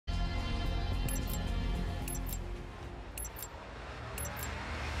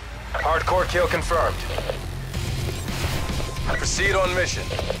Hardcore kill confirmed. Proceed on mission.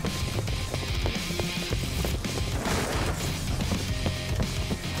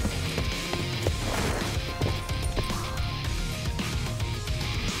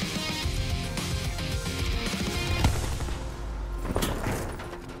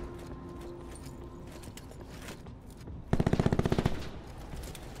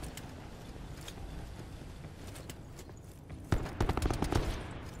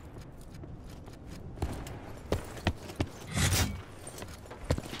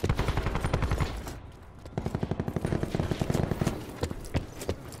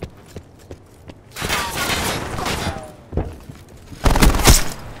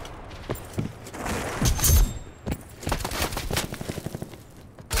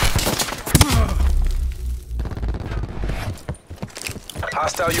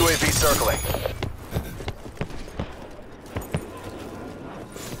 Hostile UAV circling.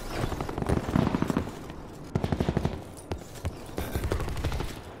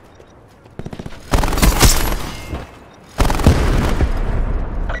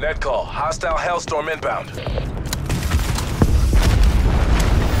 Net call. Hostile Hellstorm inbound.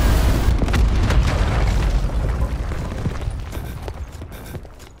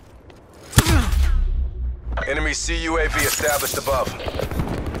 Enemy CUAV established above.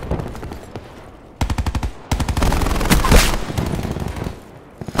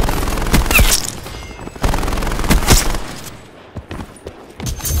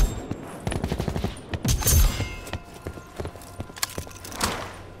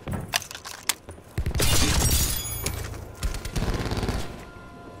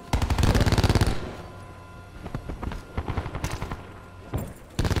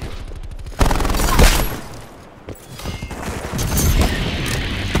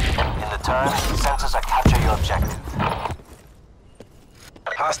 Sensors are capture your objective.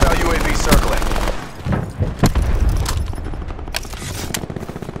 Hostile UAV circling.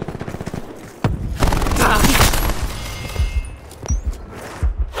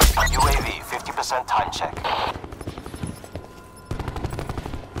 UAV 50% time check.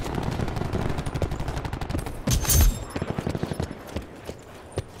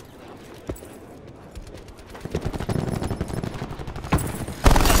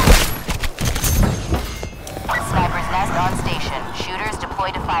 On station. Shooters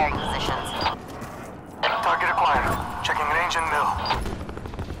deployed to firing positions. Target acquired. Checking range and mill.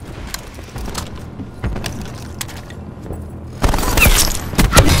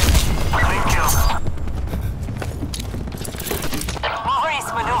 Clean kill. Mover is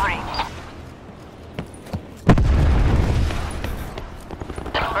maneuvering.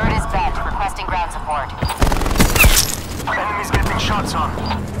 Bird is bent. Requesting ground support. Enemies getting shots on.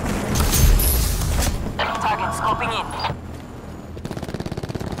 Target scoping in.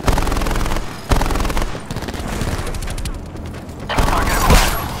 Target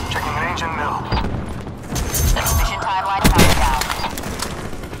acquired. Checking range and mill. Mission timeline countdown.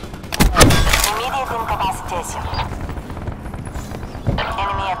 Immediate incapacitation.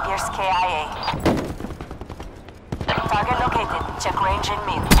 Enemy appears KIA. Target located. Check range and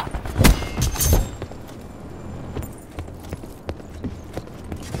mid.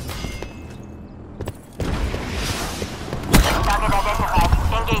 Target identified.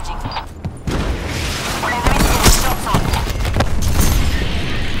 Engaging. Enemies in the shot zone.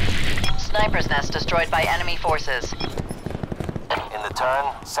 Sniper's nest destroyed by enemy forces. In the turn,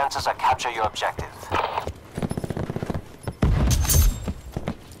 sensors are capture your objective.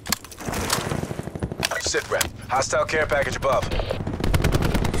 Sit rep. Hostile care package above.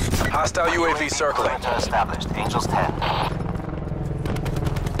 Hostile UAV circling. Perimeter established. Angels 10.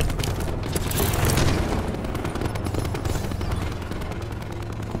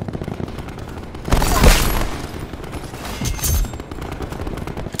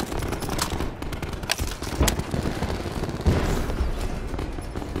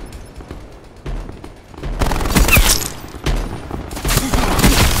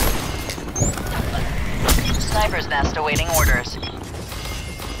 Sniper's nest awaiting orders.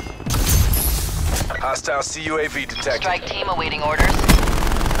 Hostile CUAV detected. Strike team awaiting orders.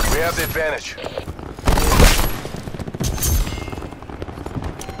 We have the advantage.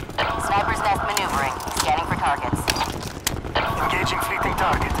 Sniper's nest maneuvering. Scanning for targets. Engaging fleeting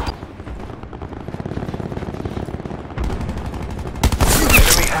target.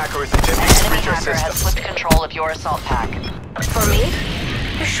 Enemy hacker is attempting to Enemy breach our hacker has systems. flipped control of your assault pack. For me?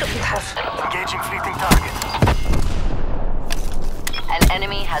 You shouldn't have. Engaging fleeting target. An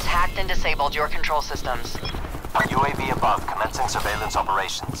enemy has hacked and disabled your control systems. UAV above, commencing surveillance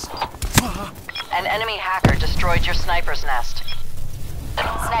operations. An enemy hacker destroyed your sniper's nest.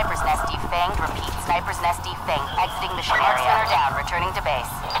 Sniper's Nest defanged. Repeat, Sniper's Nest defanged. Exiting mission area. Center down. Returning to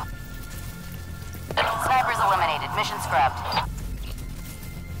base. Snipers eliminated. Mission scrubbed.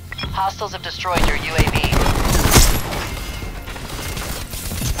 Hostiles have destroyed your UAV.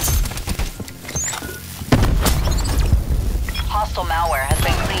 Hostile malware has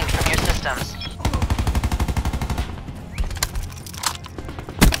been cleaned from your systems.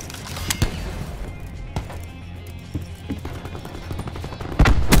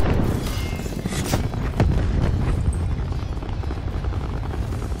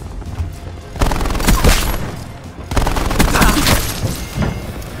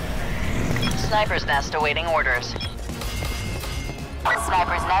 Sniper's Nest awaiting orders.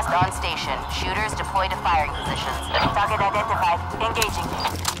 Sniper's Nest on station. Shooters deployed to firing positions. Target identified. Engaging.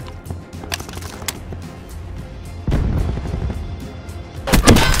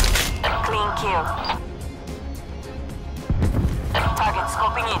 Clean kill. Target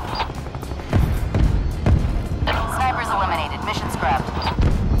scoping in. Snipers eliminated. Mission scrubbed.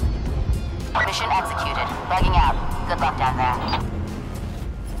 Mission executed. Bugging out. Good luck down there.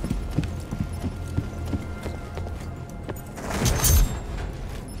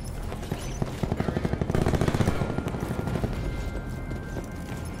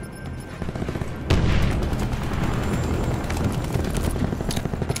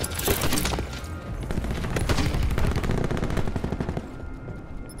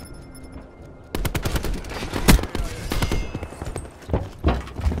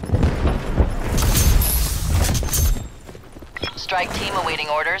 Strike team awaiting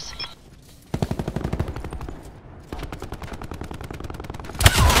orders.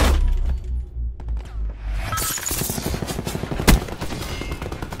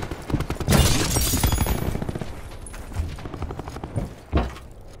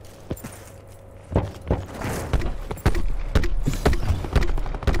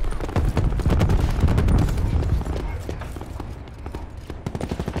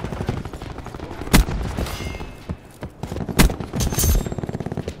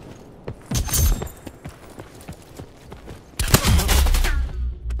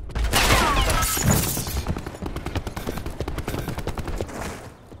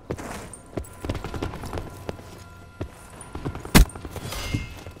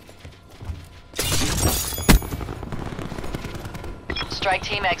 Strike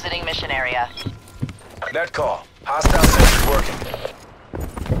team exiting mission area. Net call. Hostile sensors working.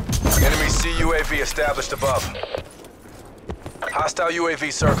 Enemy CUAV established above. Hostile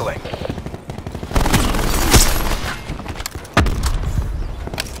UAV circling.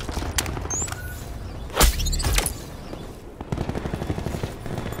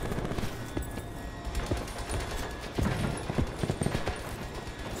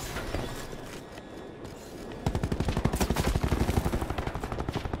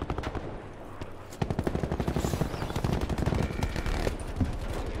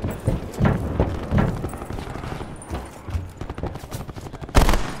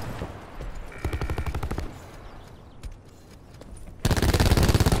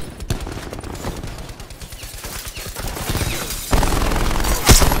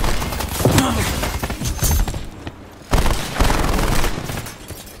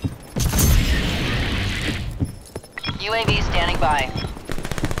 UAV standing by.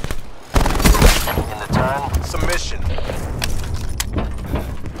 In the turn, Submission.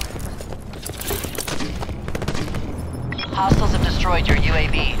 Hostiles have destroyed your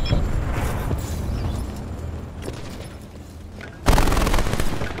UAV.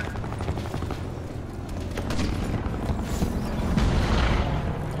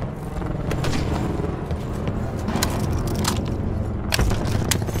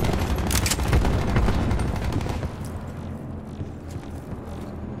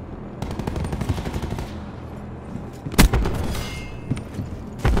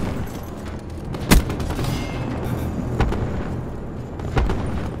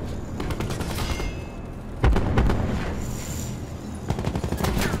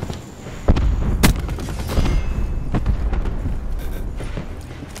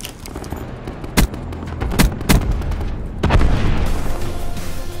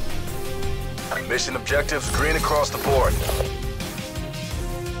 Mission objectives green across the board.